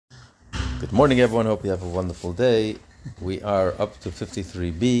Good morning, everyone. Hope you have a wonderful day. We are up to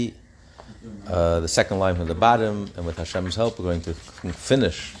 53b, the second line from the bottom, and with Hashem's help, we're going to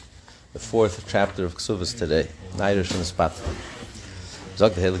finish the fourth chapter of Kesuvos today. Neirish in the spot.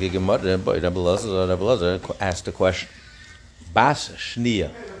 Zog the Heilige Gemara, boy, Rebbe Lazar asked a question. Bas Shnia.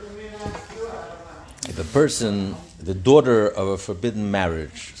 If a person, the daughter of a forbidden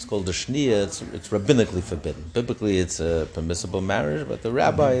marriage, it's called a Shnia, it's rabbinically forbidden. Biblically, it's a permissible marriage, but the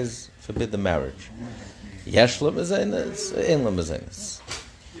rabbis forbid the marriage. Yesh la mezainis, ein la mezainis.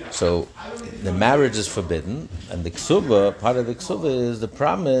 So the marriage is forbidden, and the Kesuva, part of the Kesuva is the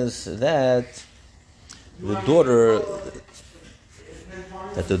promise that the daughter,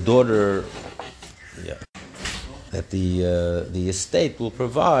 the estate will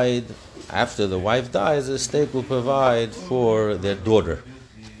provide, after the wife dies, the estate will provide for their daughter.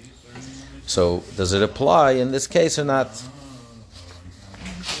 So does it apply in this case or not?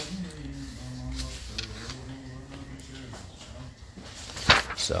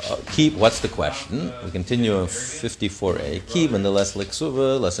 So what's the question? We continue on 54a. Keep and the less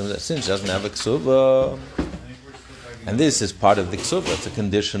leksuva, since she doesn't have a ksuva. And this is part of the ksuva, it's a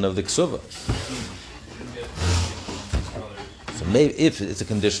condition of the ksuva. So maybe if it's a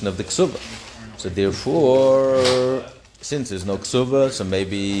condition of the ksuva. So therefore, since there's no ksuva, so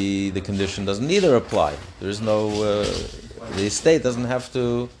maybe the condition doesn't either apply. There is no, the estate doesn't have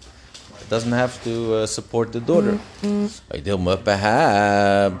to support the daughter.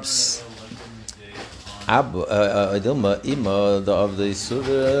 Perhaps of the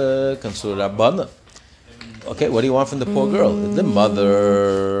surah kansura bana. Okay, what do you want from the poor girl? The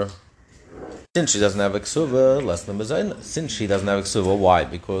mother, since she doesn't have a ksuva, less than mezainis. Since she doesn't have a ksuva, why?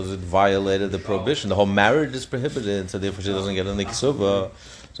 Because it violated the prohibition. The whole marriage is prohibited, so therefore she doesn't get any ksuva.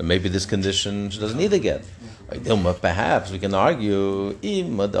 So maybe this condition she doesn't either get. Perhaps we can argue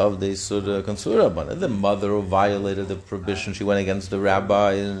of the surah kansura bana. The mother who violated the prohibition, she went against the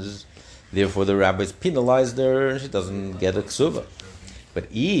rabbis. Therefore, the rabbis penalized her. She doesn't get a ksuva. But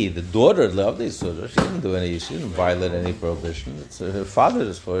the daughter of the surah, she didn't violate any prohibition. It's her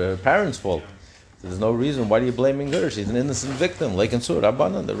father's, for her parents' fault. So there's no reason. Why are you blaming her? She's an innocent victim. Like in Surah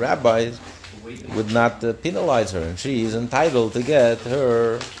Rabbanan, the rabbis would not penalize her, and she is entitled to get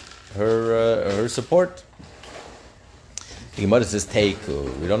her support. The Gemara says, we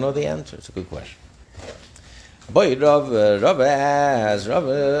don't know the answer. It's a good question. Boy, Rav asks,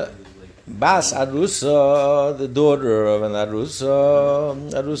 Bas Arusa, the daughter of an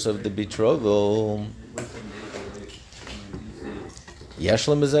Arusa of the betrothal.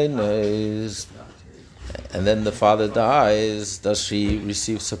 Yeshlam is, and then the father dies. Does she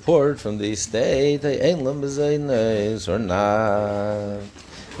receive support from the estate? Or not?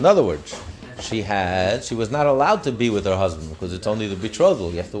 In other words, she was not allowed to be with her husband because it's only the betrothal.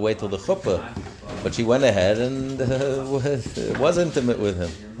 You have to wait till the chuppah. But she went ahead and was intimate with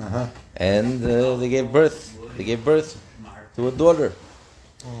him, and they gave birth to a daughter.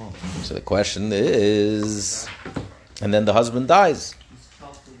 So the question is, and then the husband dies.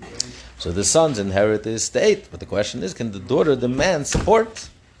 So the sons inherit the estate. But the question is, can the daughter demand support?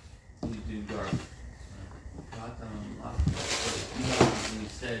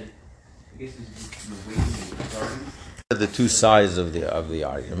 The two sides of the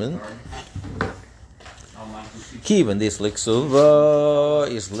argument. Even this liksuva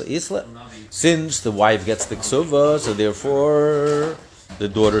is since the wife gets the ksuva, so therefore the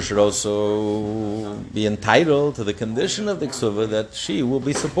daughter should also be entitled to the condition of the ksuva that she will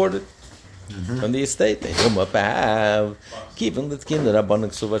be supported from the estate. But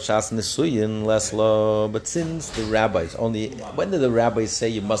since the rabbis when did the rabbis say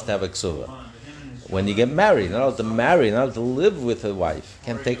you must have a ksuva? When you get married, not allowed to marry, not allowed to live with a wife. You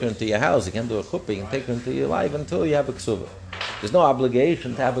can't take her into your house, you can't do a chuppah, you can take her into your life until you have a ksuva. There's no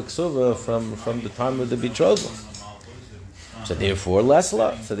obligation to have a ksuva from the time of the betrothal. So therefore,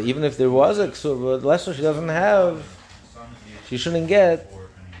 lesla. So that even if there was a ksuva, lesla she doesn't have, she shouldn't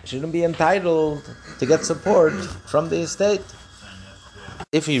be entitled to get support from the estate.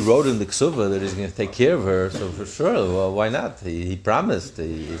 If he wrote in the ksuva that he's going to take care of her, so for sure, well, why not? He promised.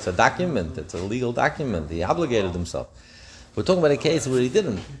 It's a document. It's a legal document. He obligated himself. We're talking about a case where he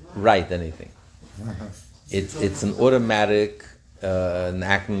didn't write anything. It's an automatic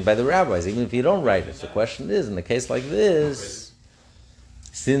enactment by the rabbis, even if you don't write it. So the question is, in a case like this,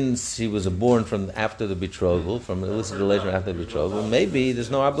 since she was born from after the betrothal, from an illicit relation after the betrothal, maybe there's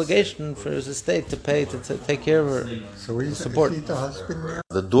no obligation for his estate to pay to take care of her. So he's support. The husband now?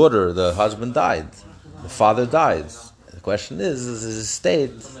 The daughter, the husband died. The father dies. The question is his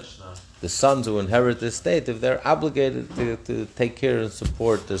estate the sons who inherit the estate, if they're obligated to take care and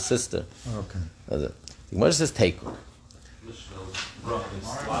support their sister. Okay. The Gemara says take.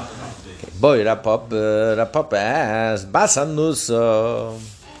 Boy, Rapapa asks, Basanusa,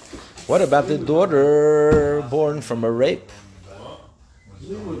 what about the daughter born from a rape?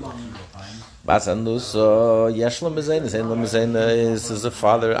 Basanusa, Yeshlam Mizena, is the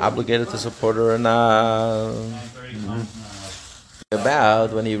father obligated to support her or not?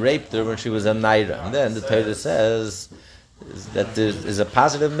 About when he raped her when she was a naira. And then the Torah says that there is a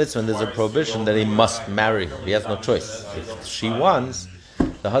positive mitzvah and there's a prohibition that he must marry her. He has no choice. If she wants,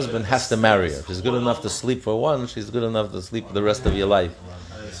 the husband has to marry her. If she's good enough to sleep for one, she's good enough to sleep for the rest of your life.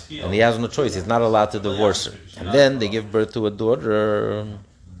 And he has no choice. He's not allowed to divorce her. And then they give birth to a daughter.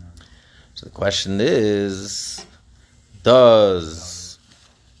 So the question is, and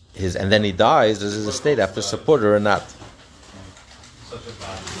then he dies, does his estate have to support her or not?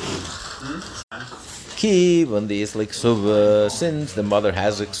 When the Isla Kesuvos, since the mother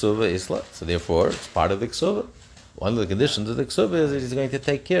has a Kesuvos Isla, so therefore it's part of the Kesuvos. One of the conditions of the Kesuvos is that he's going to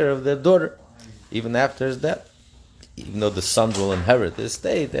take care of their daughter, even after his death. Even though the sons will inherit the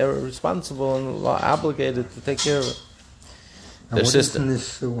estate, they're responsible and obligated to take care of her. Their sister.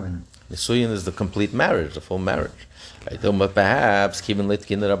 Nisuyin? Nisuyin is the complete marriage, the full marriage. But perhaps, since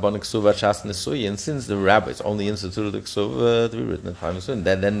the rabbis only instituted the Kesuvah to be written in time soon,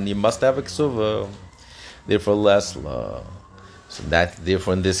 then you must have a Kesuvah. Therefore, less law. So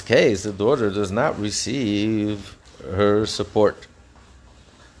therefore, in this case, the daughter does not receive her support.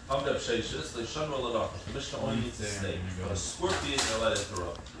 Because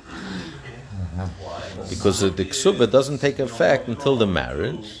the Kesuvah doesn't take effect until the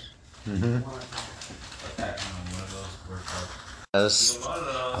marriage.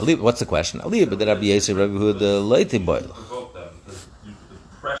 What's the question?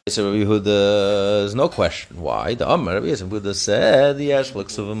 There's no question. Why? The Amar Rabbi Yehuda said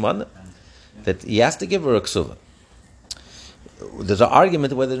that he has to give her a Kesuvah. There's an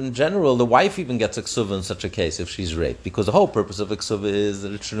argument whether in general the wife even gets a Kesuvah in such a case if she's raped, because the whole purpose of a Kesuvah is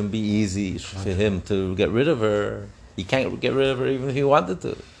that it shouldn't be easy for him to get rid of her. He can't get rid of her even if he wanted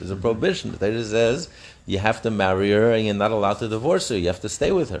to. There's a prohibition. The Torah says you have to marry her and you're not allowed to divorce her. You have to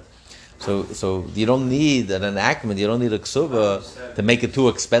stay with her. So you don't need an enactment. You don't need a Kesuvah to make it too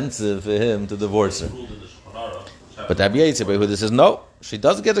expensive for him to divorce her. But Rabbi Yehuda says no. She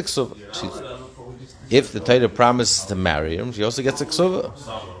does get a Kesuvah. If the Torah promises to marry him, she also gets a Kesuvah.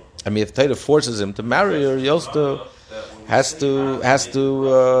 I mean, if the Torah forces him to marry her, he also has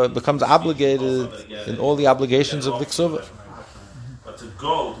to becomes obligated in all the obligations of the Kesuvah.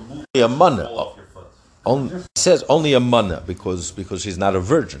 A mana. It says only a mana because she's not a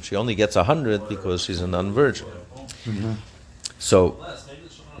virgin. She only gets 100 because she's a non-virgin. So,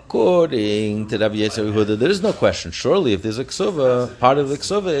 according to Rabbi Yehuda, there is no question. Surely, if there's a Kesuvah, part of the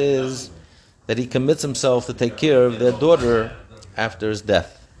Kesuvah is that he commits himself to take care of their daughter after his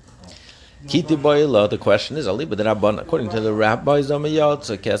death. Kiti boila, the question is, according to the rabbis,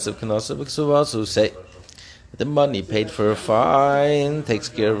 who say the money paid for a fine takes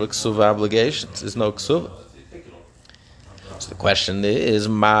care of a Kesuvah obligations. There's no Kesuvah. So the question is,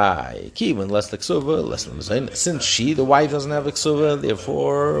 unless the Kesuvah, since she, the wife, doesn't have a Kesuvah,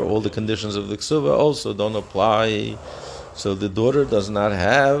 therefore all the conditions of the Kesuvah also don't apply. So the daughter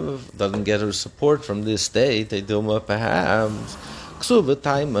doesn't get her support from the estate. They do perhaps. The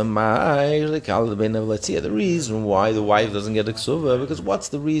reason why the wife doesn't get a Kesuvah, because what's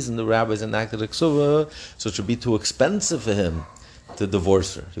the reason the rabbis enacted a Kesuvah? So it should be too expensive for him to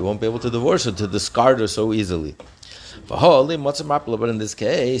divorce her. He won't be able to divorce her, to discard her so easily. But in this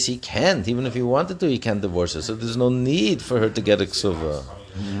case, he can't. Even if he wanted to, he can't divorce her. So there's no need for her to get a Kesuvah.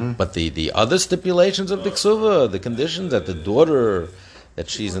 But the other stipulations of the Kesuvah, the conditions that the daughter, that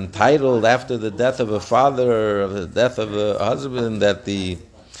she's entitled after the death of a father, of the death of a husband, that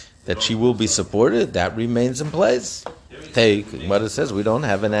she will be supported, that remains in place. Take what it says. We don't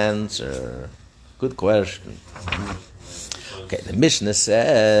have an answer. Good question. Okay, the Mishnah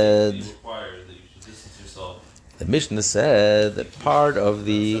said that part of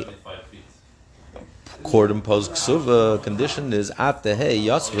the court-imposed Kesuvah condition is atehei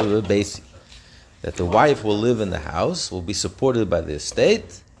yasvu basi, that the wife will live in the house, will be supported by the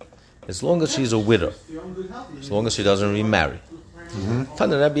estate, as long as she's a widow, as long as she doesn't remarry. Rabbi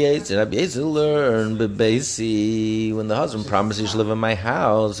Yehuda learned bebasi, when the husband promises you should live in my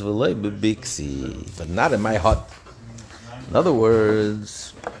house, but not in my hut. In other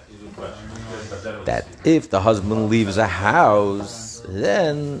words, that if the husband leaves a house,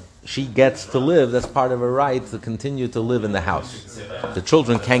 then she gets to live, that's part of her right to continue to live in the house. The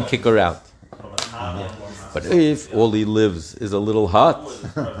children can't kick her out. But if all he lives is a little hut,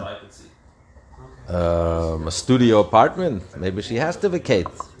 a studio apartment, maybe she has to vacate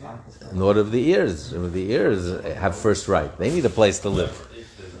in order of the ears. The ears have first right. They need a place to live.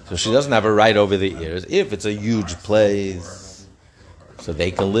 So she doesn't have a right over the ears. If it's a huge place, so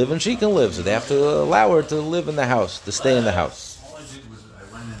they can live and she can live. So they have to allow her to live in the house, to stay in the house.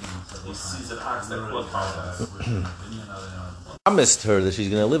 Promised her that she's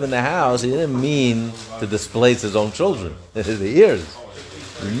going to live in the house. He didn't mean to displace his own children. The ears.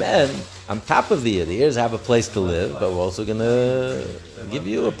 Men, on top of the ears have a place to live, but we're also going to give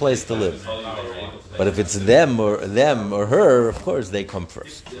you a place to live. But if it's them or her, of course they come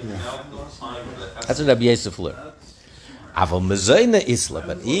first. That's what Rabbi Yosef learned. Aval mezayna isla,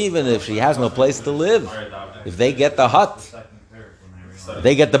 but even if she has no place to live, if they get the hut,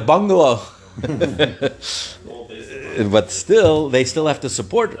 they get the bungalow, but still, they still have to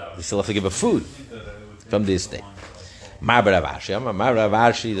support her. They still have to give her food from the estate. Mar Rav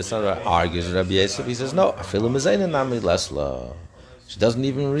Ashi, the son of argues with Rabbi Yosef. He says, no, afilu mezayna nami lesla. She doesn't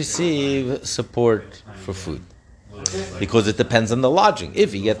even receive support for food because it depends on the lodging.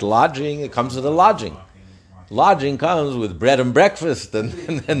 If you get lodging, it comes with the lodging. Lodging comes with bread and breakfast and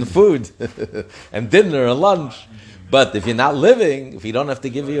food and dinner and lunch. But if you're not living, if we don't have to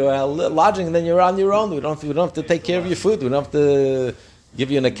give you a lodging, then you're on your own. We don't have to take care of your food. We don't have to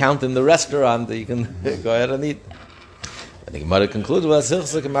give you an account in the restaurant that you can go ahead and eat. And the Gemara concludes with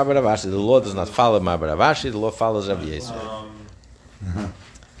the law does not follow Mar Rav Ashi, the law follows Rabbi Yosef.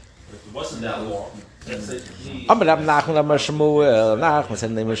 It wasn't that long. Amar Rab Nachman Amar Shmuel, Nachman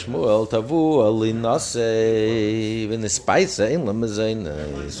said name Shmuel, Tavu Alinase V'Nispaisa in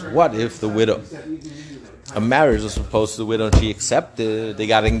Lamazainas. What if the widow, a marriage was proposed to the widow and she accepted, they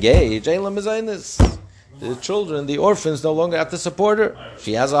got engaged, Ein Lamazainas. The children, the orphans no longer have to support her.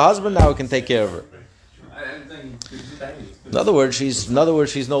 She has a husband now who can take care of her. In other words, she's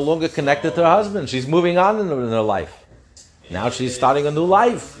no longer connected to her husband. She's moving on in her life. Now she's starting a new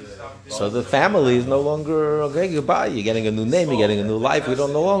life. So the family is no longer, okay, goodbye, you're getting a new name, you're getting a new life, we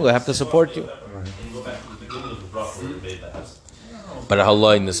don't no longer have to support you. But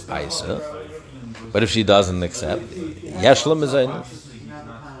haloi nispaisa. But if she doesn't accept, yeshla mezainis.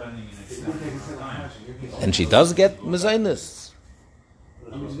 And she does get mezainis.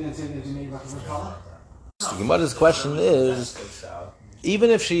 The Gemara's question is, even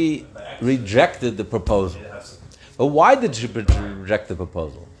if she rejected the proposal, but why did she reject the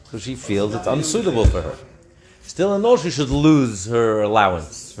proposal? Because she feels it's unsuitable for her. Still in all, she should lose her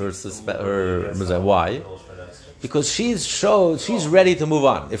allowance, her why? Because she's ready to move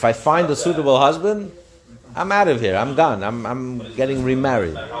on. If I find a suitable husband, I'm out of here. I'm gone. I'm getting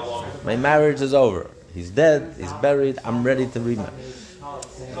remarried. My marriage is over. He's dead. He's buried. I'm ready to remarry.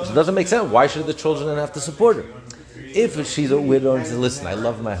 So it doesn't make sense. Why should the children then have to support her? If she's a widow and says, listen, I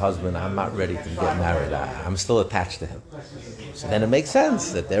love my husband, I'm not ready to get married, I'm still attached to him. So then it makes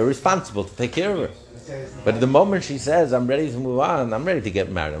sense that they're responsible to take care of her. But at the moment she says, I'm ready to move on, I'm ready to get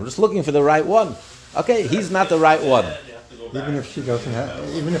married, I'm just looking for the right one. Okay, he's not the right one. Even if she doesn't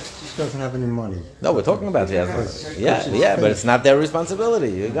have any money. No, we're talking about but it's not their responsibility.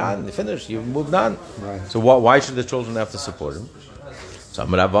 You're gone, you're finished, you've moved on. Right. So why should the children have to support him? So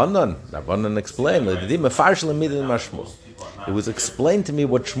Rabbanan explained, it was explained to me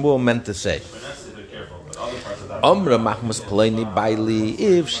what Shmuel meant to say.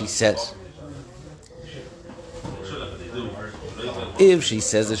 If she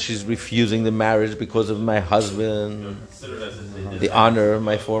says that she's refusing the marriage because of my husband, the honor of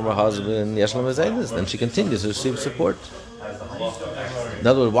my former husband, then she continues to receive support. In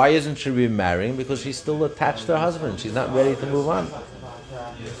other words, why isn't she remarrying? Because she's still attached to her husband. She's not ready to move on.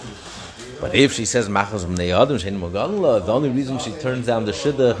 But if she says the only reason she turns down the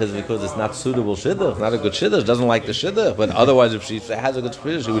shidduch is because it's not suitable shidduch, not a good shidduch, doesn't like the shidduch. But otherwise, if she has a good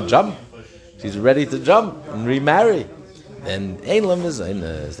shidduch, she would jump. She's ready to jump and remarry. Then ein la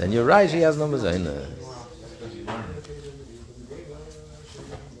mezainas. Then you're right, she has no mezainas.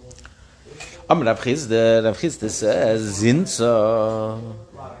 Rav Chisda says zinsa.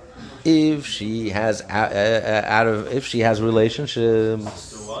 If she has if she has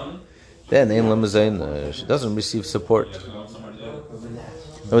relationships, then ein la mezainas. She doesn't receive support.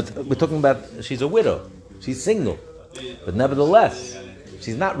 We're talking about she's a widow, she's single, but nevertheless,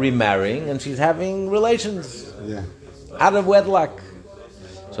 she's not remarrying and she's having relations. Yeah. Out of wedlock.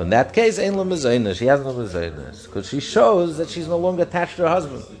 So in that case, ein la mezainas. She has no mezainas because she shows that she's no longer attached to her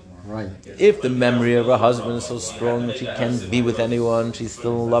husband. Right. If the memory of her husband is so strong that she can't be with anyone, she's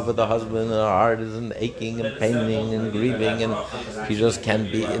still in love with her husband, and her heart isn't aching and paining and grieving, and she just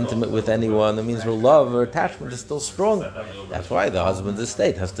can't be intimate with anyone, that means her love, her attachment is still strong. That's why the husband's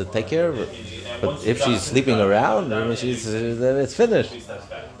estate has to take care of her. But if she's sleeping around, I mean, then it's finished.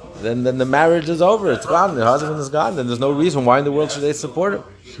 Then the marriage is over, it's gone, the husband is gone, then there's no reason why in the world should they support him.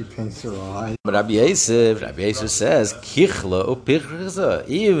 She paints her eye. But Rabbi Yosef says, Kichla upirchza,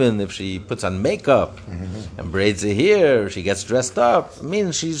 even if she puts on makeup and braids her hair, she gets dressed up, it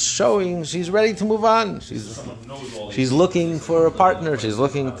means she's showing, she's ready to move on. She's looking for a partner, she's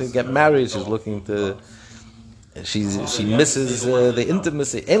looking to get married, she's looking to, she misses the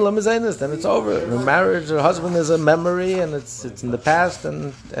intimacy. Ein la mezainis, then it's over. Her marriage, her husband is a memory, and it's in the past,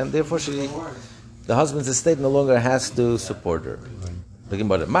 and therefore the husband's estate no longer has to support her. So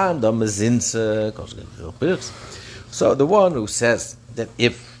the one who says that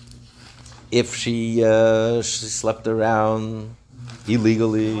if she slept around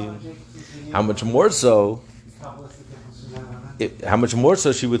illegally, how much more so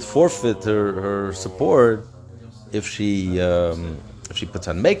she would forfeit her support if she puts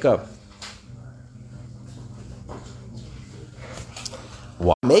on makeup.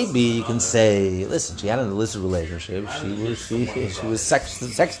 Maybe you can say, listen, she had an illicit relationship. She was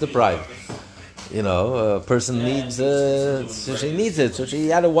sex deprived. You know, a person needs so she needs it. So she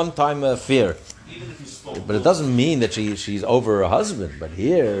had a one-time affair. But it doesn't mean that she's over her husband. But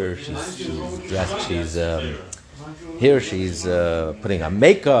here she's putting on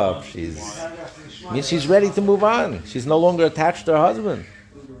makeup. She's ready to move on. She's no longer attached to her husband.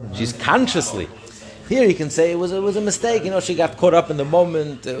 She's consciously. Here you can say it was a mistake. She got caught up in the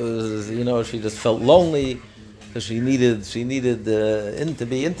moment. It was, she just felt lonely, so she needed to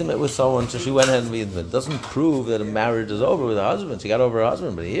be intimate with someone. So she went ahead and be intimate. It doesn't prove that a marriage is over with her husband. She got over her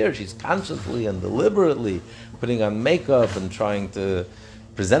husband, but here she's consciously and deliberately putting on makeup and trying to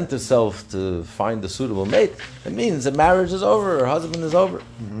present herself to find a suitable mate. It means the marriage is over. Her husband is over.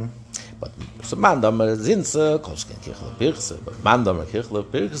 Mm-hmm. But the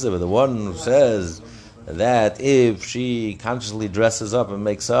one who says that if she consciously dresses up and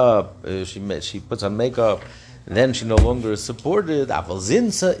makes up, she puts on makeup, then she no longer is supported.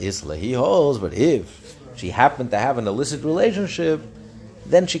 He holds, but if she happened to have an illicit relationship,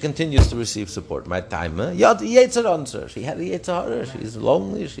 then she continues to receive support. My time, she had a Yetzirah, she's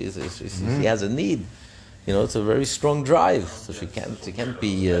lonely, she has a need. It's a very strong drive, so she can't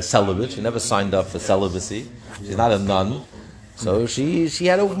be celibate. She never signed up for celibacy. She's not a nun, so she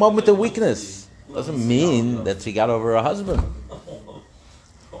had a moment of weakness. Doesn't mean that she got over her husband.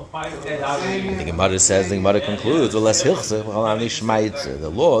 The Gemara concludes, the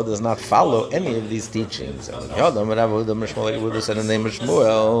law does not follow any of these teachings. If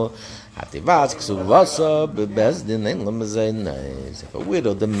a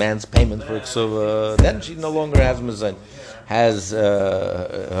widow demands payment for Kesuvos, then she no longer has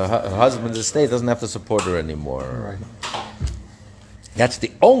her husband's estate doesn't have to support her anymore. Right. That's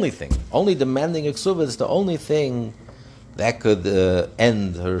the only thing. Only demanding Kesuvos is the only thing that could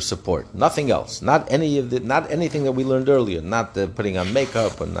end her support. Nothing else. Not anything that we learned earlier. Not putting on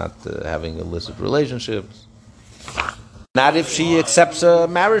makeup and not having illicit relationships. Not if she accepts a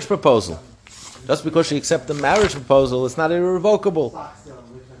marriage proposal. Just because she accepts a marriage proposal, it's not irrevocable.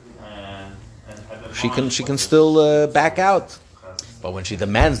 She can still back out. But when she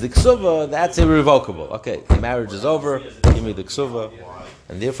demands the Kesuvos, that's irrevocable. Okay, the marriage is over, give me the Kesuvos.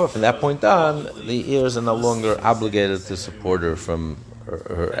 And therefore, from that point on, the heirs are no longer obligated to support her from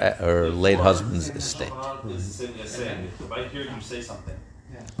her late husband's estate. If I hear you say something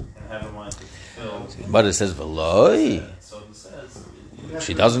and have in mind to fulfill... But it says, V'loi.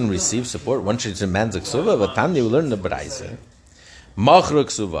 She doesn't receive support once she demands a Kesuvos. Vatani, we learn the Braise. Machra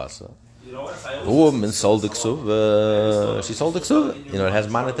Kesuvasa. The woman sold the Kesuvos. She sold the Kesuvos. It has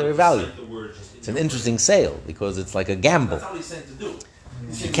monetary value. It's an interesting sale because it's like a gamble.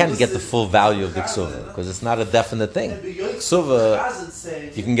 You can't get the full value of the Kesuvos because it's not a definite thing.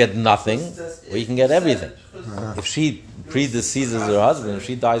 Kesuvos, you can get nothing or you can get everything. If she predeceases her husband, if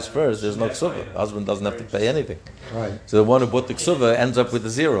she dies first, there's no Kesuvos. The husband doesn't have to pay anything. Right. So the one who bought the Kesuvos ends up with a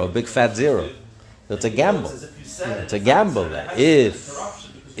zero, a big fat zero. So it's a gamble. It's a gamble.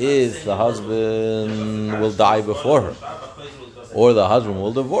 If the husband will die before her, or the husband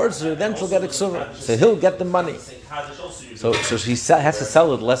will divorce her, then she'll get a Kesuvos. So he'll get the money. So she has to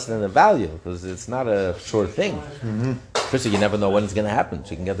sell it less than the value because it's not a sure thing. Mm-hmm. First, you never know when it's going to happen.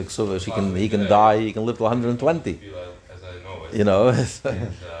 She can get the Kesuvos. He can die. He can live to 120.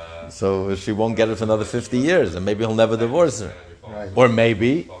 So she won't get it for another 50 years, and maybe he'll never divorce her. Right. Or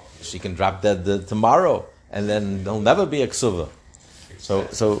maybe she can drop dead tomorrow, and then there'll never be a ksuva.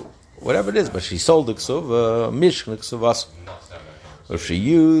 So whatever it is, but she sold the ksuva, mishkan ksuvas. If she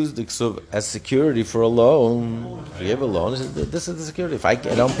used the ksuva as security for a loan, if she gave a loan, she said, this is the security. If I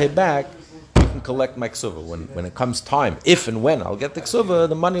don't pay back, you can collect my ksuva. When it comes time, if and when I'll get the ksuva,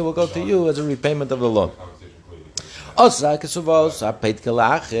 the money will go to you as a repayment of the loan. Or she designated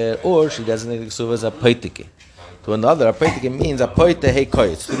ksuva as a poitike. To another, a poitike means a poite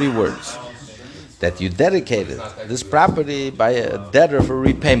heikoy. It's 3 words. That you dedicated this property by a debtor for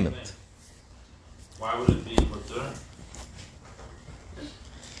repayment. Why would it be mutter?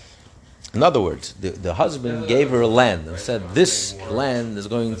 In other words, the husband gave her land and said, this land is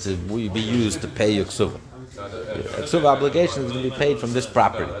going to be used to pay your ksuva. Your ksuva obligation is going to be paid from this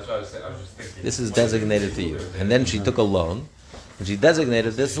property. This is designated to you. And then she took a loan, and she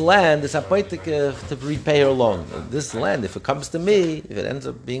designated this land, this apoitik, to repay her loan. This land, if it comes to me, if it ends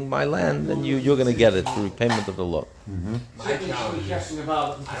up being my land, then you're going to get it for repayment of the loan.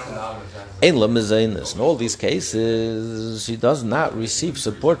 In all these cases, she does not receive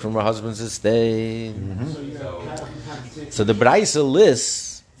support from her husband's estate. So the Braisa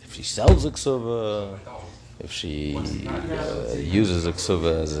lists, if she sells a ksuva, if she uses a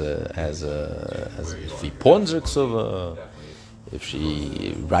ksuva as if he pawns her ksuva, if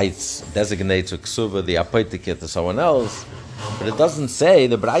she designates a ksuva, the apoitik to someone else, but it doesn't say,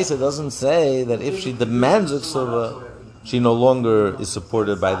 the Braisa doesn't say that if she demands a ksuva, she no longer is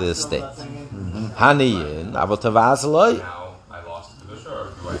supported by the estate. Haniyin, avotavazaloi.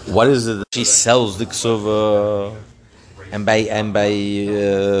 What is it? She sells the ksuva, and by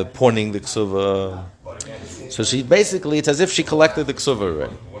pawning the ksuva. So she basically, it's as if she collected the ksuva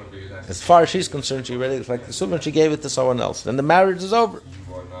already. As far as she's concerned, she already collected the ksuva and she gave it to someone else. Then the marriage is over.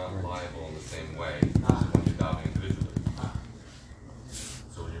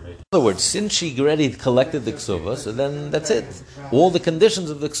 In other words, since she already collected the ksuva, so then that's it. All the conditions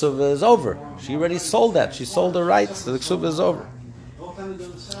of the ksuva is over. She already sold that. She sold the rights, so the ksuva is over.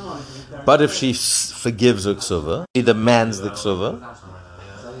 But if she forgives her ksuva, she demands the ksuva.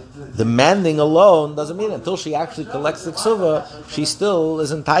 Demanding alone doesn't mean until she actually collects the ksuva, she still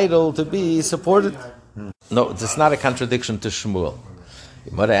is entitled to be supported. No, it's not a contradiction to Shmuel.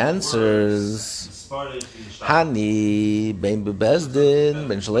 But answers, Hani ben bebezdin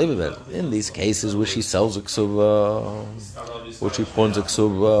ben shalei bebezdin. In these cases where she sells a ksuva, where she pawns a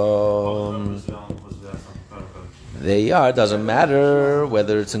ksuva, doesn't matter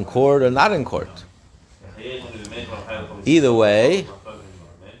whether it's in court or not in court. Either way,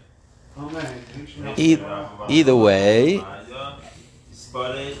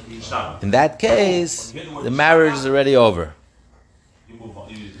 in that case, the marriage is already over.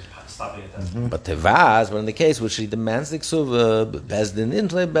 But tevaz, but in the case where she demands the ksuva, bezdin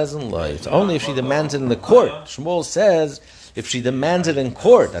intle bezdin loy. It's only if she demands it in the court. Shmuel says if she demands it in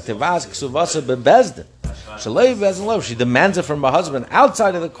court, that tevaz ksuvasa bebezdin. Shalei bezdin loy. If she demands it from her husband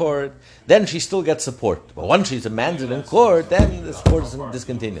outside of the court, then she still gets support. But once she demands it in court, then the support is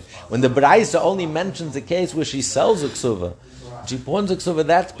discontinued. When the Braisa only mentions the case where she sells a ksuva, she pawns a ksuva,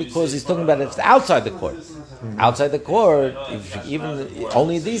 that's because he's talking about it's outside the court. Outside the court, even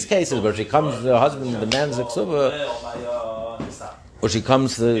only in these cases where she comes to her husband and demands the ksuva, or she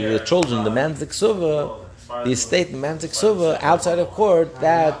comes to the children demands the ksuva, the estate demands the ksuva, outside of court,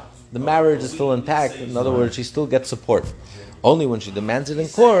 that the marriage is still intact. In other words, she still gets support. Only when she demands it in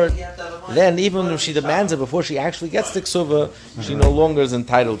court, then even if she demands it before she actually gets the ksuva, she no longer is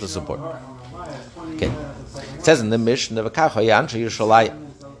entitled to support. Okay. It says in the Mishnah, the men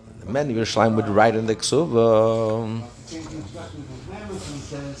of Yerushalayim would write in the ksuva.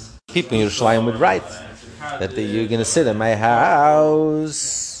 People in Yerushalayim would write that you're going to sit in my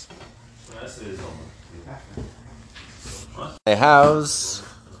house. My house,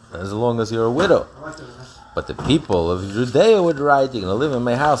 as long as you're a widow. But the people of Judea would write, you're going to live in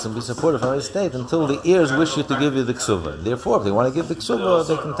my house and be supported from my estate until the heirs wish you to give you the ksuva. Therefore, if they want to give the ksuva,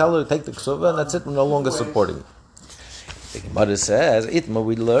 they can tell her to take the ksuva, and that's it, we're no longer supporting you. The Gemara says, Itma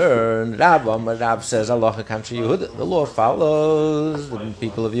we learn, Rab says, Allah country Yehuda. The law follows the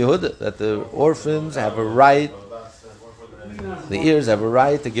people of Yehuda, that the orphans have a right, the heirs have a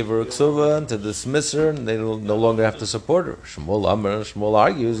right to give her a ksuva and to dismiss her, and they no longer have to support her. Shmuel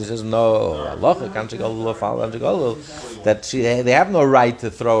argues, he says, no, Allah country that they have no right to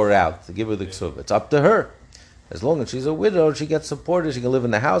throw her out, to give her the ksuva. It's up to her. As long as she's a widow, she gets supported. She can live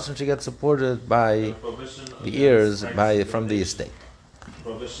in the house, and she gets supported by the heirs from the estate.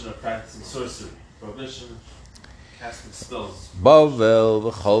 Prohibition of practicing sorcery. Prohibition. casting spells. Bavel,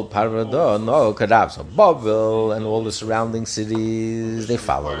 V'chol Parvado, no, Karav. So Bavel and all the surrounding cities, they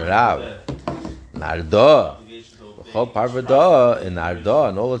follow the Rav. Nardo, V'chol Parvado, in Nardo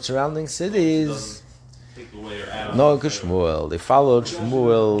and all the surrounding cities, no, Shmuel. They followed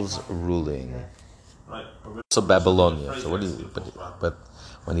Shmuel's ruling. So Babylonia. So what is it? But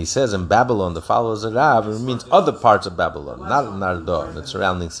when he says in Babylon the followers of Rav, it means other parts of Babylon, not in Nardo, the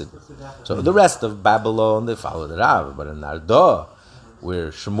surrounding cities. So the rest of Babylon they followed Rav, but in Nardo,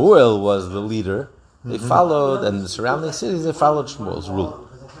 where Shmuel was the leader, they followed, and the surrounding cities they followed Shmuel's rule.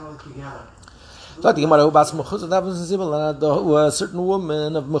 A certain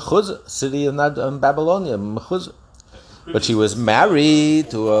woman of Mechuzah, city of Babylonia, Mechuzah. But she was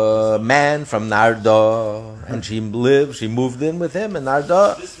married to a man from Nardo, and she moved in with him in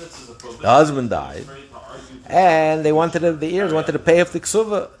Nardo. The husband died, and the heirs wanted to pay off the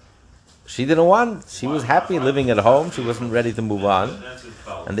Kesuvos. She didn't want. She was happy living at home. She wasn't ready to move on,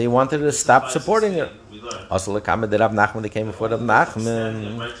 and they wanted to stop supporting her. Also, they came before Rav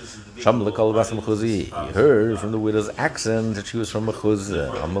Nachman. He heard from the widow's accent that she was from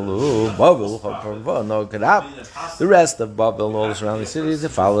Mechuzah. The rest of Babel and all the surrounding cities, they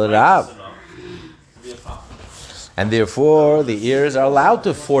followed Rav. And therefore, the heirs are allowed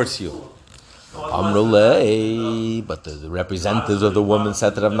to force you. But the representatives of the woman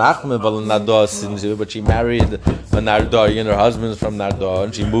said to Rav Nachman, but she married a Nardo, and her husband's from Nardo,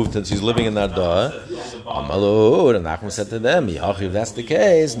 and she's living in Nardo. Rav Nachman said to them, if that's the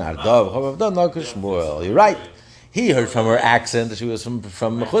case, you're right. He heard from her accent that she was from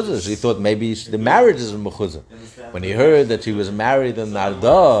Mechuzah. He thought maybe the marriage is from Mechuzah. When he heard that she was married in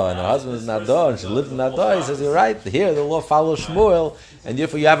Nardo and her husband is Nardo and she lived in Nardo, he says, you're right. Here the law follows Shmuel, and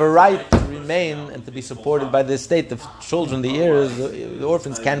therefore you have a right to remain and to be supported by the state. The children, the heirs, the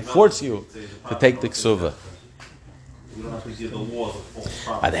orphans can't force you to take the Kesuvos.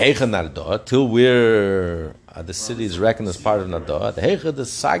 Till we're the city is reckoned as part of Nardo.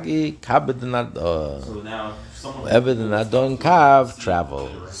 Wherever the Nardo and Kav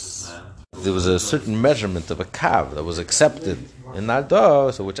travels, there was a certain measurement of a Kav that was accepted in Nardo.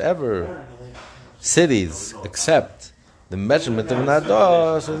 So whichever cities accept the measurement of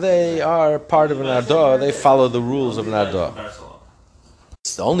Nardo, so they are part of Nardo. They follow the rules of Nardo.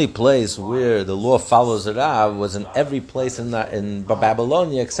 It's the only place where the law follows it out was in every place in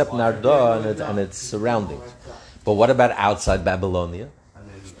Babylonia except Nardo and its surroundings. But what about outside Babylonia?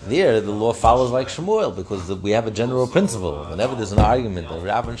 There, the law follows like Shmuel, because we have a general principle. Whenever there's an argument of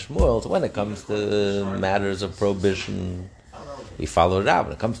Rav and Shmuel, so when it comes to matters of prohibition, we follow Rav.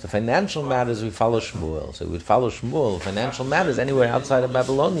 When it comes to financial matters, we follow Shmuel. So we would follow Shmuel. Financial matters anywhere outside of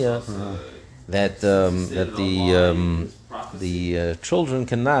Babylonia, that the children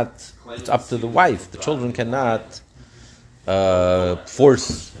cannot. It's up to the wife. The children cannot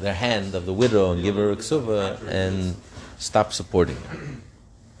force their hand of the widow and give her a Kesuvos and stop supporting her.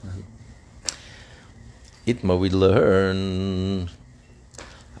 Itma we learn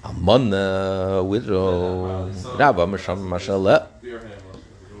Almana widow Rabba Mashallah.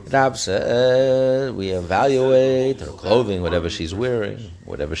 Rab said we evaluate her clothing, whatever she's wearing,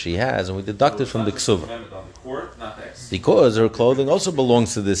 whatever she has, and we deduct it from the Kesuvos. Because her clothing also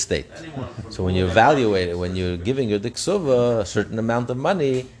belongs to this state. So when you evaluate it, when you're giving her the Kesuvos a certain amount of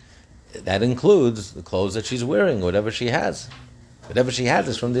money, that includes the clothes that she's wearing, whatever she has. Whatever she has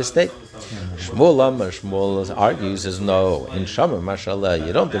is from this state. Shmuel argues, says, no, in Shomer, mashallah,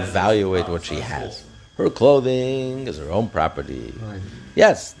 you don't evaluate what she has. Her clothing is her own property.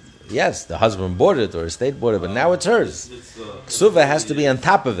 Yes, the husband bought it or the state bought it, but now it's hers. Kesuvos has to be on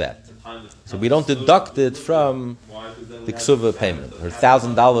top of that. So we don't deduct it from the Kesuvos payment. Her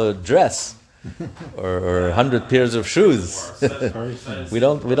 $1,000 dress or 100 pairs of shoes. we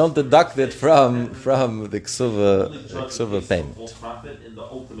don't deduct it from the Kesuvos payment.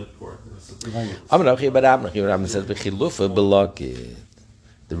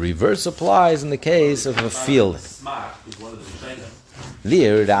 The reverse applies in the case of a field.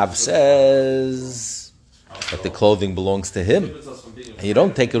 There, Rav says that the clothing belongs to him, and you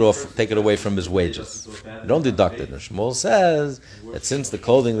don't take it away from his wages. You don't deduct it. And Shmuel says that since the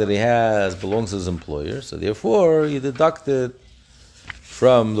clothing that he has belongs to his employer, so therefore you deduct it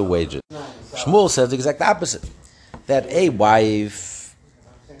from the wages. Shmuel says the exact opposite, that a wife.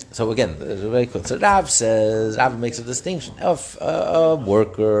 So again, very quick. So Rav makes a distinction of a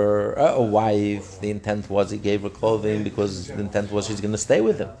worker, a wife. The intent was he gave her clothing because the intent was she's going to stay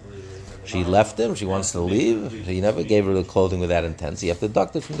with him. She left him. She wants to leave. He never gave her the clothing with that intent. So you have to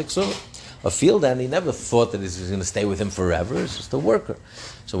deduct it from the Kesuvos. A field hand, he never thought that he was going to stay with him forever. It's just a worker.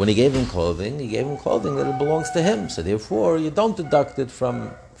 So when he gave him clothing that it belongs to him. So therefore, you don't deduct it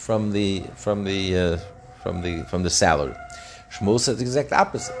from the salary. Shmuel says the exact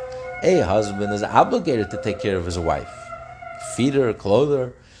opposite. A husband is obligated to take care of his wife, feed her, clothe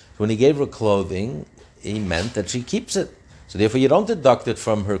her. So when he gave her clothing, he meant that she keeps it. So therefore, you don't deduct it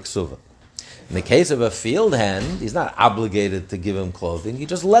from her ksuva. In the case of a field hand, he's not obligated to give him clothing. You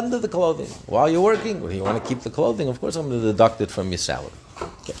just lend her the clothing while you're working. Well, you want to keep the clothing, of course I'm going to deduct it from your salary.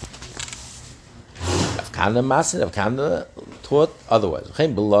 Okay. Rav Kana taught otherwise.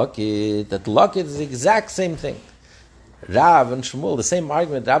 That Lokit is the exact same thing. Rav and Shmuel, the same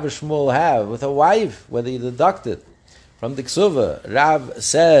argument Rav and Shmuel have with a wife, whether you deduct it from the ksuva. Rav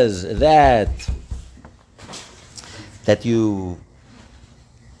says that you...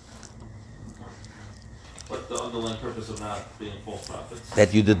 What's the underlying purpose of not being false prophets?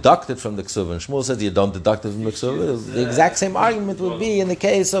 That you deduct it from the ksuva. And Shmuel says you don't deduct it from the ksuva. The exact same argument would be in the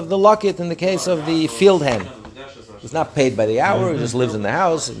case of the Lokit, in the case of the field hand. He's not paid by the hour, he just lives in the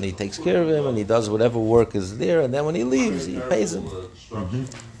house, and he takes care of him, and he does whatever work is there, and then when he leaves, he pays him.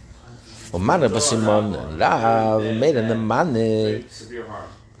 Mana Basimon and Rav made in the money.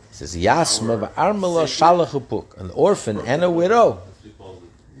 Says Yasma v'armela shalach upuk, an orphan and a widow.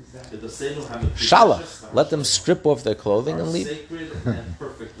 Shalach, let them strip off their clothing and leave.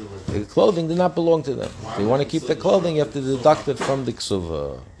 The clothing did not belong to them. If you want to keep the clothing, you have to deduct it from the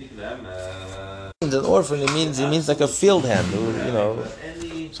ksuva. An orphan, he means like a field hand,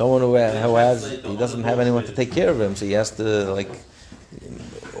 someone who he doesn't have anyone to take care of him, so he has to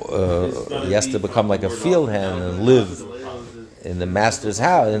become like a field hand and live in the master's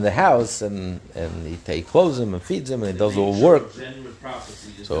house, and he clothes him and feeds him and he does all work.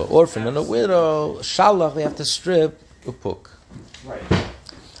 So an orphan and a widow, shalach, they have to strip upuk. Right.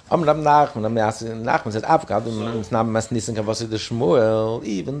 Nachman said,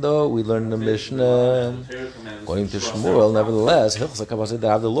 even though we learn the Mishnah, according to Shmuel, nevertheless,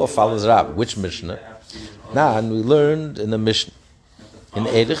 the law follows Rab. Which Mishnah? And we learned in the Mishnah, in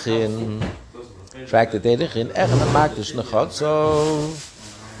Eidichin, tractate Eidichin, so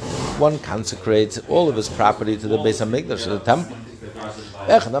one consecrates all of his property to the Beis HaMikdash, to the temple.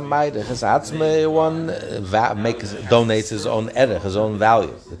 One donates his own erech, his own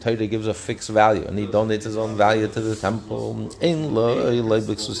value. The Torah gives a fixed value, and he donates his own value to the temple.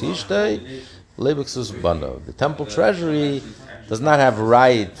 The temple treasury does not have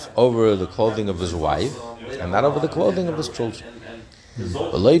right over the clothing of his wife, and not over the clothing of his children. And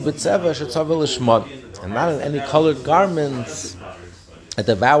not in any colored garments that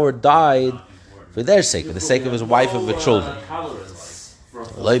the vower died for their sake, for the sake of his wife and the children.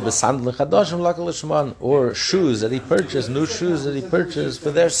 Or shoes that he purchased, new shoes that he purchased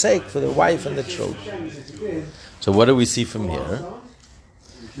for their sake, for their wife and the children. So what do we see from here?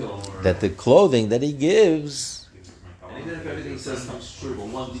 That the clothing that he gives,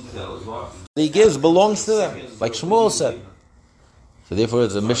 belongs to them, like Shmuel said. So therefore,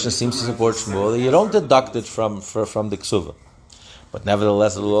 the Mishnah seems to support Shmuel. You don't deduct it from the ksuva. But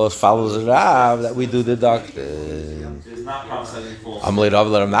nevertheless, the law follows the Rav that we do deduct it. If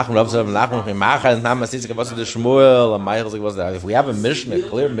we have a Mishnah, a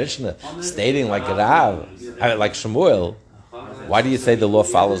clear Mishnah, stating like Rav, like Shmuel, why do you say the law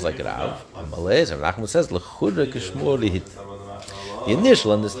follows like Rav? Nachman says, the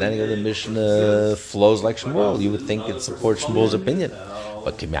initial understanding of the Mishnah flows like Shmuel. You would think it supports Shmuel's opinion.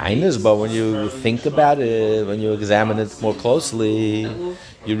 But when you think about it, when you examine it more closely,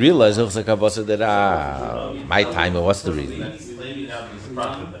 you realize my time, what's the reason?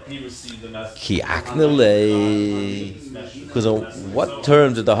 Because on what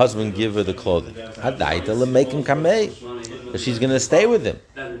terms did the husband give her the clothing? That she's going to stay with him.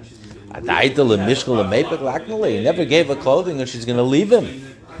 He never gave her clothing and she's going to leave him.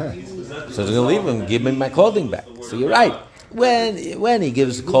 So he's going to leave him, give me my clothing back. So you're right. When he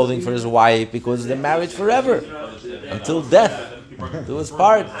gives clothing for his wife, because they're married forever, until death, to his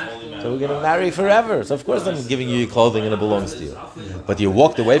part. So we're going to marry forever. So of course I'm giving you your clothing and it belongs to you. But you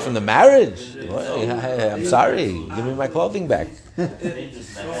walked away from the marriage. I'm sorry, give me my clothing back. The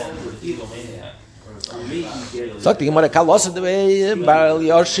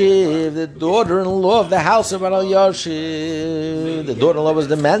daughter-in-law of the house of Baral Yoshiv, the daughter-in-law was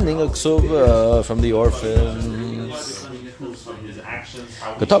demanding a ksuva from the orphans.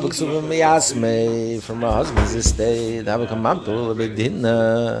 From her husband's estate,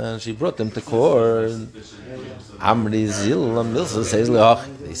 she brought them to court. Amri Zil and Milsa says,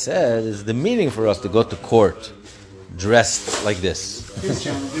 they said, it's the meaning for us to go to court dressed like this.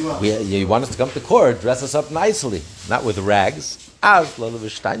 You want us to come to court, dress us up nicely, not with rags.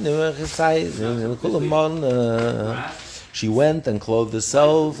 She went and clothed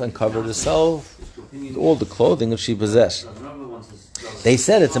herself and covered herself with all the clothing that she possessed. They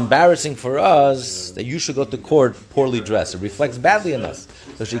said it's embarrassing for us that you should go to court poorly dressed. It reflects badly on us.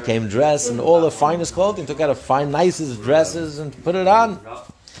 So she came dressed in all the finest clothing, took out her fine, nicest dresses and put it on.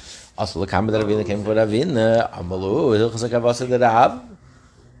 Also, the Kameh Ravina came for Ravina.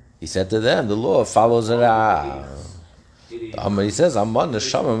 He said to them, the law follows Rav. He says,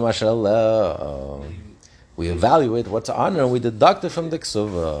 we evaluate what's honor and we deduct it from the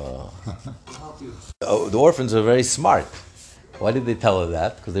Kesuvos. The orphans are very smart. Why did they tell her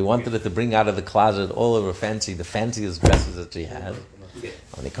that? Because they wanted her to bring out of the closet all of her the fanciest dresses that she had.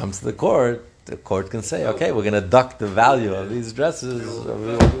 When it comes to the court can say, okay, we're going to deduct the value of these dresses of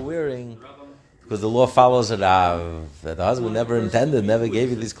what you're wearing. Because the law follows it out that the husband never intended, never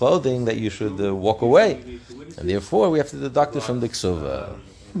gave you this clothing, that you should walk away. And therefore, we have to deduct it from the Kesuvos.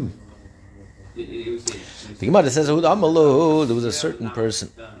 The Gemara says, there was a certain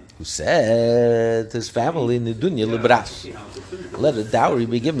person who said to his family, Nidunya libras, let a dowry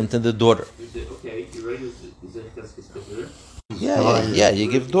be given to the daughter. Yeah, you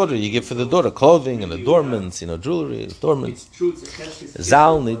give for the daughter clothing and adornments, jewelry, adornments.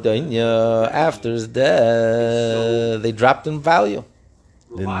 Zal Nidunya, after his death, they dropped in value.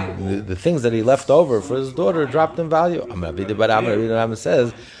 The things that he left over for his daughter dropped in value. Amar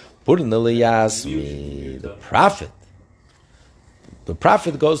says, the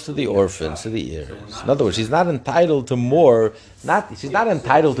profit goes to the orphans, to the heirs. In other words, she's not entitled to more. She's not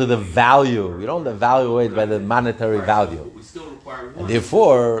entitled to the value. You don't evaluate by the monetary value. And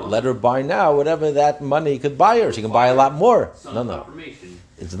therefore, let her buy now whatever that money could buy her. She can buy a lot more. No.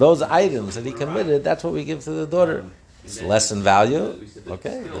 It's those items that he committed. That's what we give to the daughter. It's less in value.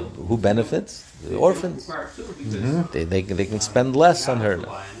 Okay, who benefits? The orphans. Mm-hmm. They can spend less on her.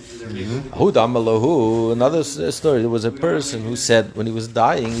 Mm-hmm. Another story. There was a person who said, when he was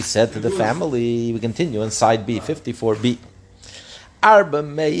dying, he said to the family, we continue on side B, 54B.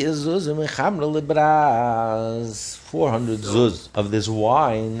 400 zuz of this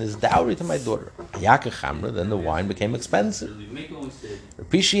wine is dowry to my daughter. Then the wine became expensive.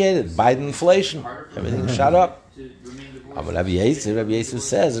 Appreciated by the inflation. Everything shot up. Rabbi Yisrael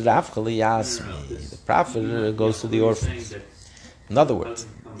says, the profit goes to the orphans. In other words,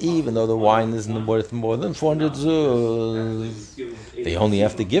 even though the wine isn't worth more than 400 zuz, they only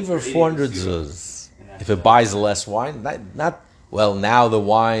have to give her 400 zuz. If it buys less wine, now the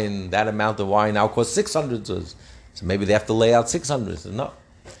wine, that amount of wine now costs 600 zuz. So maybe they have to lay out 600. So no,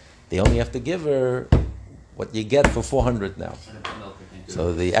 they only have to give her what you get for 400 now.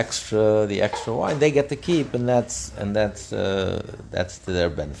 So the extra wine they get to keep, and that's to their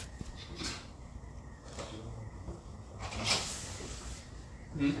benefit.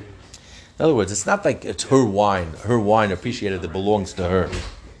 In other words, it's not like it's her wine appreciated that belongs to her.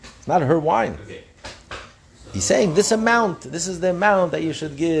 It's not her wine. He's saying this is the amount that you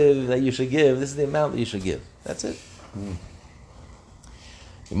should give, this is the amount that you should give. That's it.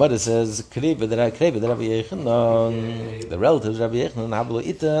 The mother says, the relatives Rabbi Yechanan,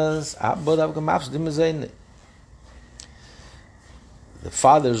 the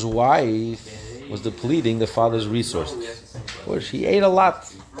father's wife was depleting the father's resources. Of course, he ate a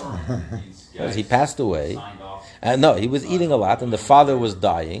lot. Because he passed away. He was eating a lot, and the father was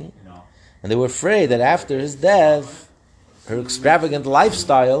dying. And they were afraid that after his death, her extravagant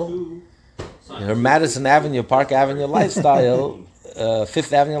lifestyle, her Madison Avenue, Park Avenue lifestyle,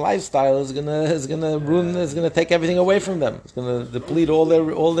 Fifth Avenue lifestyle is gonna take everything away from them. It's gonna deplete all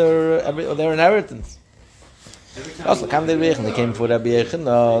their inheritance. Also, they came for Rabbi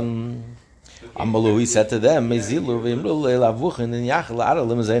Yechanan. He said to them,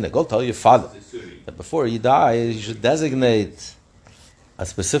 go tell your father that before he dies, you should designate a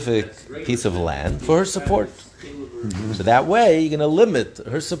specific piece of land for her support. Mm-hmm. So that way, you're going to limit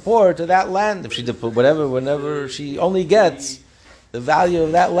her support to that land. If she whenever she only gets the value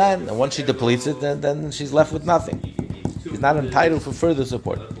of that land, and once she depletes it, then she's left with nothing. She's not entitled for further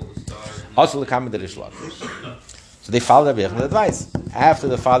support. Also, the comment of Rish Lakish. So they followed Rabbi Yechanan's advice. After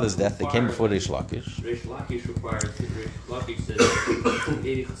the father's death, they came before Rish Lakish. Rish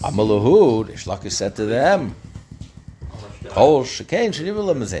Lakish said to them, on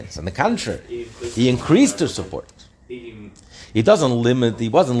the contrary, he increased her support. He wasn't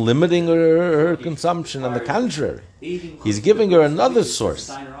limiting her consumption. On the contrary, he's giving her another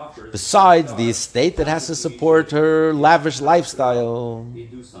source besides the estate that has to support her lavish lifestyle.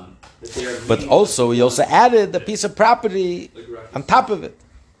 But also, he also added a piece of property on top of it.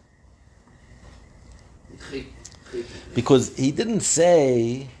 Because he didn't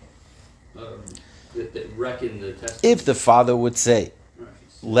say, if the father would say,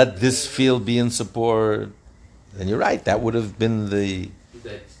 let this field be in support, then you're right, that would have been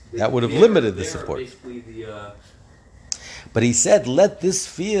that would have limited the support. But he said, let this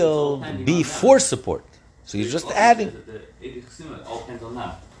field be for support. So he's just adding.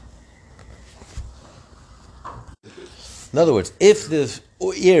 In other words, if the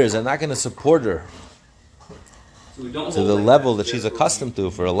ears are not going to support her to the level that she's accustomed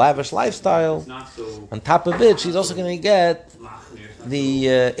to for a lavish lifestyle, on top of it, she's also going to get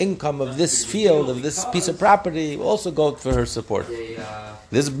the income of this field, of this piece of property, will also go for her support.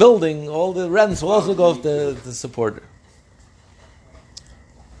 This building, all the rents will also go to support her.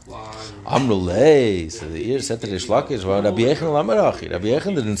 Amrulay, so the ear said to the Shlakish, well, Rabbi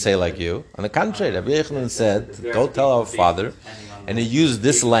Yechon didn't say like you. On the contrary, Rabbi Yechon said, go tell our father, and he used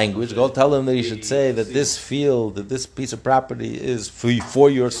this language, go tell him that he should say that this field, that this piece of property is for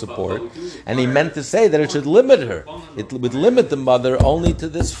your support. And he meant to say that it should limit her. It would limit the mother only to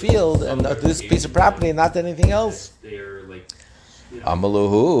this field and to this piece of property and not to anything else.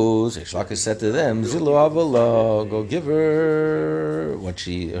 Amaluhu, Shlakish said to them, Zilu Avala, go give her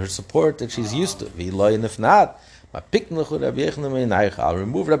her support that she's used to. And if not, I'll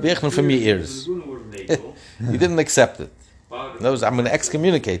remove Rabbi Yechon from your ears. He didn't accept it. In other words, I'm going to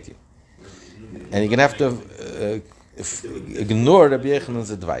excommunicate you. And you're going to have to ignore Rabbi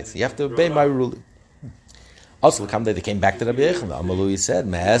Yechon's advice. You have to obey my ruling. Also, they came back to Rabbi Yechon. Amalu, he said,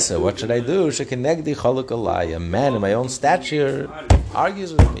 Maasa, what should I do? A man in my own stature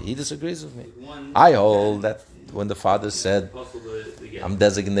argues with me. He disagrees with me. I hold that when the father said, I'm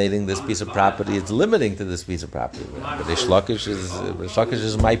designating this piece of property, it's limiting to this piece of property. But Rish Lakish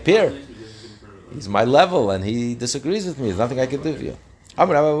is my peer. He's my level, and he disagrees with me. There's nothing I can do for you.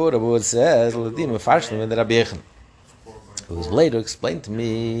 Rabbi says, who was later explained to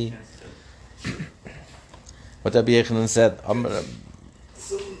me what Rabbi Yechanan said.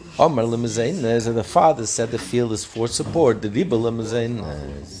 Omar Lemezainas, and the father said the field is for support. The Riba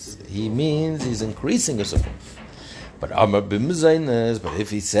Lemezainas, he means he's increasing her support. But Omar Bimezainas, but if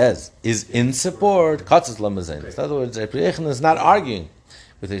he says is in support, Katzes Lemezainas. In other words, Rabbi Yechanan is not arguing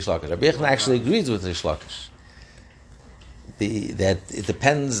with Rish Lakish. Rabbi Yechanan actually agrees with Rish Lakish. That it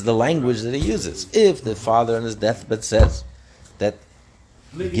depends the language that he uses. If the father on his deathbed says that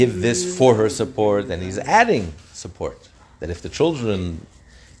give this for her support, then he's adding support. That if the children,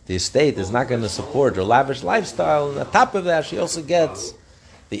 the estate is not going to support her lavish lifestyle, and on top of that, she also gets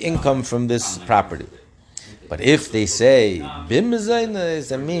the income from this property. But if they say bim mezainas,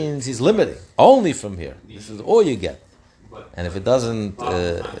 that means he's limiting only from here. This is all you get. And if it doesn't,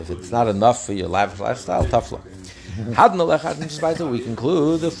 if it's not enough for your lavish lifestyle, tough luck. We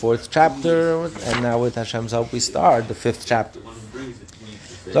conclude the 4th chapter, and now with Hashem's help we start the 5th chapter.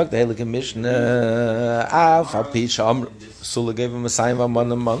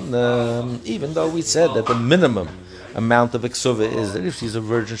 Even though we said that the minimum amount of Kesuvos is that if she's a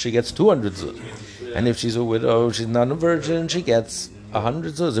virgin she gets 200 zuz, and if she's a widow, she's not a virgin, she gets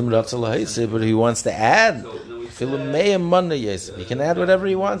 100 zuz. But he wants to add, he can add whatever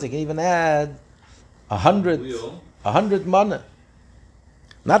he wants. He can even add 100 mana,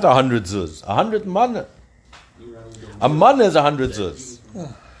 not 100 zuz, 100 mana. A mana is 100 zuz.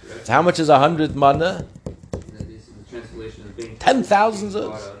 So how much is 100 mana? 10,000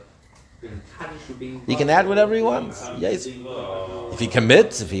 zuz. He can add whatever he wants. Yes. If he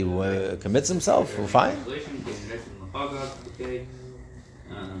commits himself, well, fine.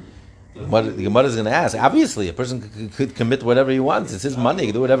 What the Gemara is going to ask? Obviously, a person could commit whatever he wants. It's his money. He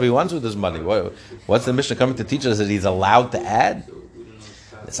can do whatever he wants with his money. What's the Mishnah coming to teach us that he's allowed to add?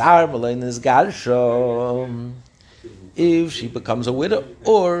 If she becomes a widow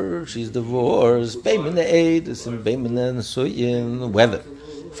or she's divorced, whether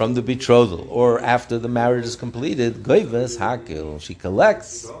from the betrothal or after the marriage is completed, she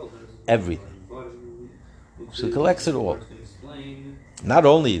collects everything. She collects it all. Not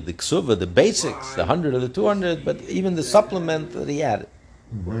only the Kesuvos, the basics, the 100 or the 200, but even the supplement that he added.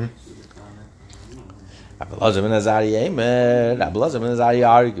 Abelazar ben Azariah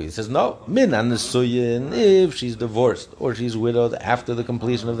argues. He says, no, if she's divorced or she's widowed after the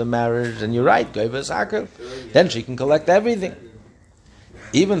completion of the marriage, then you're right, then she can collect everything,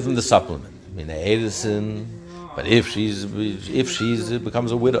 even from the supplement. But if she's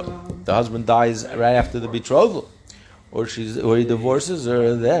becomes a widow, the husband dies right after the betrothal, or he divorces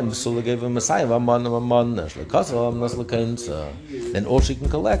her, then Sula gave him a sign of a man, then all she can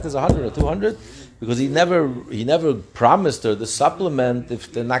collect is 100 or 200, because he never promised her the supplement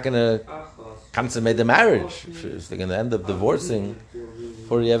if they're not going to consummate the marriage. If they're going to end up divorcing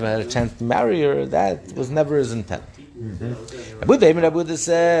before he ever had a chance to marry her, that was never his intent. Abu David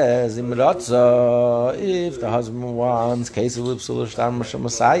says, if the husband wants,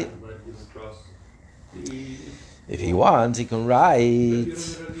 if he wants, he can write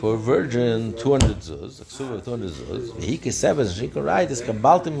for a virgin 200 zuz, a Kesuvos 200 zuz. He Kesuvos, she can write, is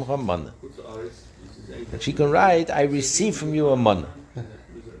kabaltim mana. And she can write, I receive from you a mana.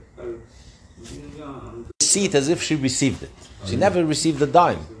 See it as if she received it. She never received a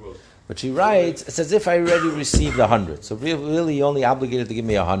dime. But she writes, it's as if I already received 100. So really, you only obligated to give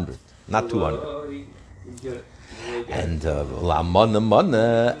me 100, not 200. And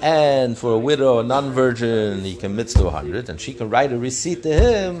and for a widow, a non-virgin, he commits to 100, and she can write a receipt to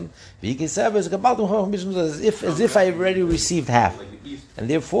him. As if I already received half, and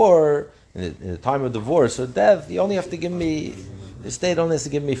therefore, in the time of divorce or death, you only have to give me. The state only has to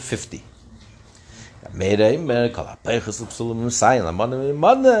give me 50. No,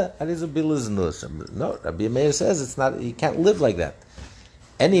 Rabbi Meir says it's not. You can't live like that.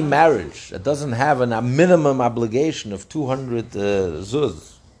 Any marriage that doesn't have a minimum obligation of 200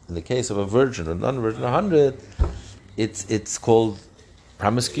 zuz, in the case of a virgin or non-virgin 100, it's called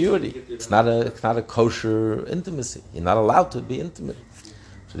promiscuity. It's not a kosher intimacy. You're not allowed to be intimate.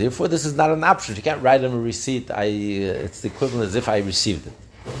 So therefore, this is not an option. You can't write him a receipt. It's the equivalent as if I received it,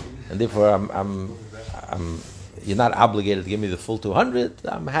 and therefore you're not obligated to give me the full 200.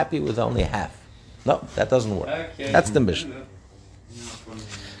 I'm happy with only half. No, that doesn't work. Okay. That's the mission.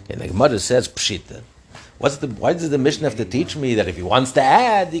 Okay, the Gemara says Pshita. Why does the mission have to teach me that if he wants to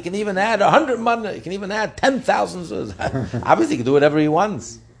add, he can even add 100 mana, he can even add 10,000? Obviously, he can do whatever he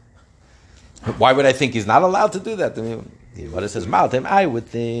wants. Why would I think he's not allowed to do that? I mean, the Gemara says Maltem. I would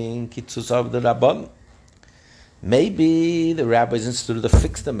think Kitzus of the Rabban. Maybe the rabbis instituted a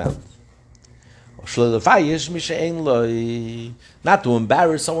fixed amount. Not to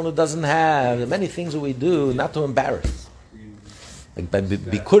embarrass someone who doesn't have. There are many things that we do not to embarrass. Like by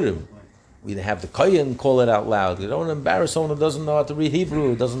Bikurim, we have the Kohen call it out loud. You don't want to embarrass someone who doesn't know how to read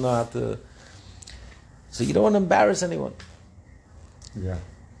Hebrew, doesn't know how to. So you don't want to embarrass anyone. Yeah.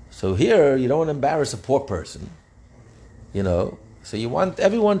 So here, you don't want to embarrass a poor person. So you want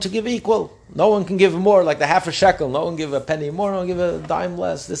everyone to give equal. No one can give more, like the half a shekel. No one give a penny more. No one give a dime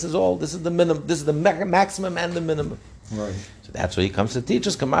less. This is the minimum. This is the maximum and the minimum. Right. So that's where he comes to teach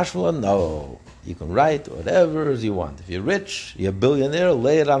us. Kamashmala, no. You can write whatever you want. If you're rich, you're a billionaire,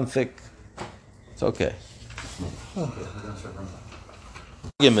 lay it on thick. It's okay.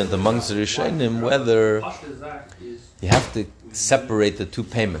 Argument amongst the Rishonim whether you have to separate the two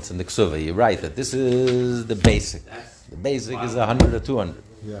payments in the Kesuvos. You write that this is the basic. The basic is 100 or 200.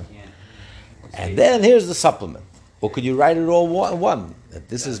 Yeah. And then here's the supplement. Or could you write it all one? That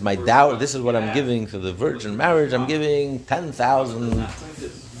this is my dower, this is what I'm giving for the virgin marriage, I'm giving 10,000.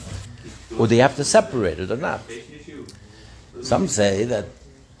 Or do you have to separate it or not? Some say that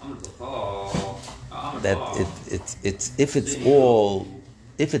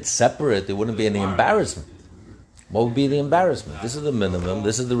if it's separate, there wouldn't be any embarrassment. What would be the embarrassment? This is the minimum,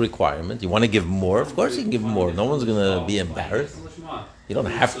 this is the requirement. You want to give more? Of course you can give more. No one's going to be embarrassed. You don't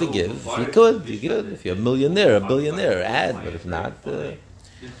have to give. If you could. If you're a billionaire, add. But if not...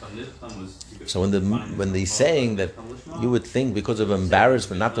 So when they're saying that you would think because of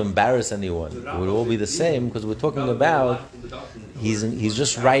embarrassment, not to embarrass anyone, it would all be the same, because we're talking about he's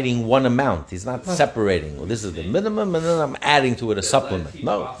just writing one amount. He's not separating. Well, this is the minimum, and then I'm adding to it a supplement.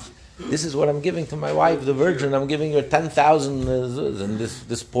 No. This is what I'm giving to my wife, the virgin. I'm giving her 10,000, and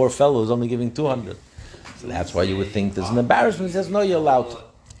this poor fellow is only giving 200. So that's why you would think there's an embarrassment. He says, no, you're allowed to.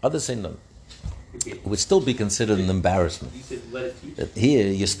 Others say no. It would still be considered an embarrassment. That here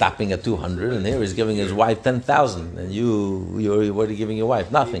you're stopping at 200, and here he's giving his wife 10,000, and what are you giving your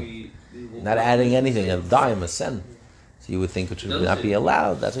wife? Nothing. You're not adding anything, a dime, a cent. So you would think it should not be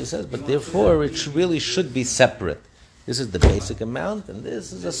allowed. That's what he says. But therefore, it really should be separate. This is the basic amount, and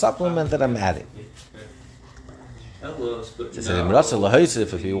this is a supplement that I'm adding. It says,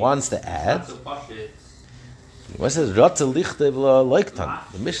 if he wants to add, it says,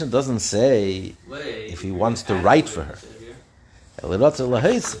 the mission doesn't say if he wants to write for her.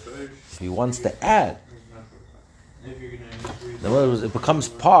 If he wants to add. In other words, it becomes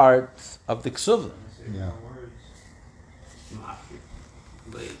part of the Kesuvos. Yeah.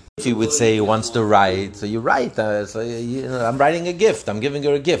 If you would say he wants to write, so you write. I'm writing a gift. I'm giving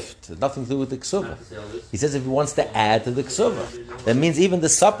her a gift. It's nothing to do with the ksuva. He says if he wants to add to the ksuva, that means even the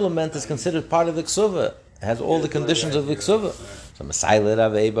supplement is considered part of the ksuva. It has all the conditions of the ksuva. So Messiah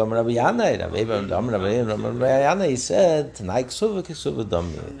Rav Eiba Rabbi Yanai, Rav Eiba Rabbi Yanai, he said, Tanai ksuva ksuva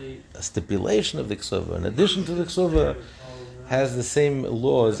dami. A stipulation of the ksuva, in addition to the ksuva, has the same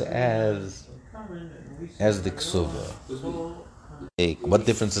laws as the ksuva. What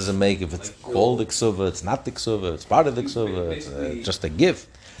difference does it make if it's called the ksuva, it's not the ksuva, it's part of the ksuva, it's just a gift?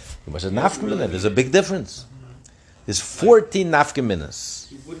 There's a big difference. There's 14 nafkaminas.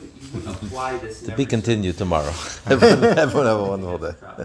 To be continued tomorrow. Everyone have a wonderful day.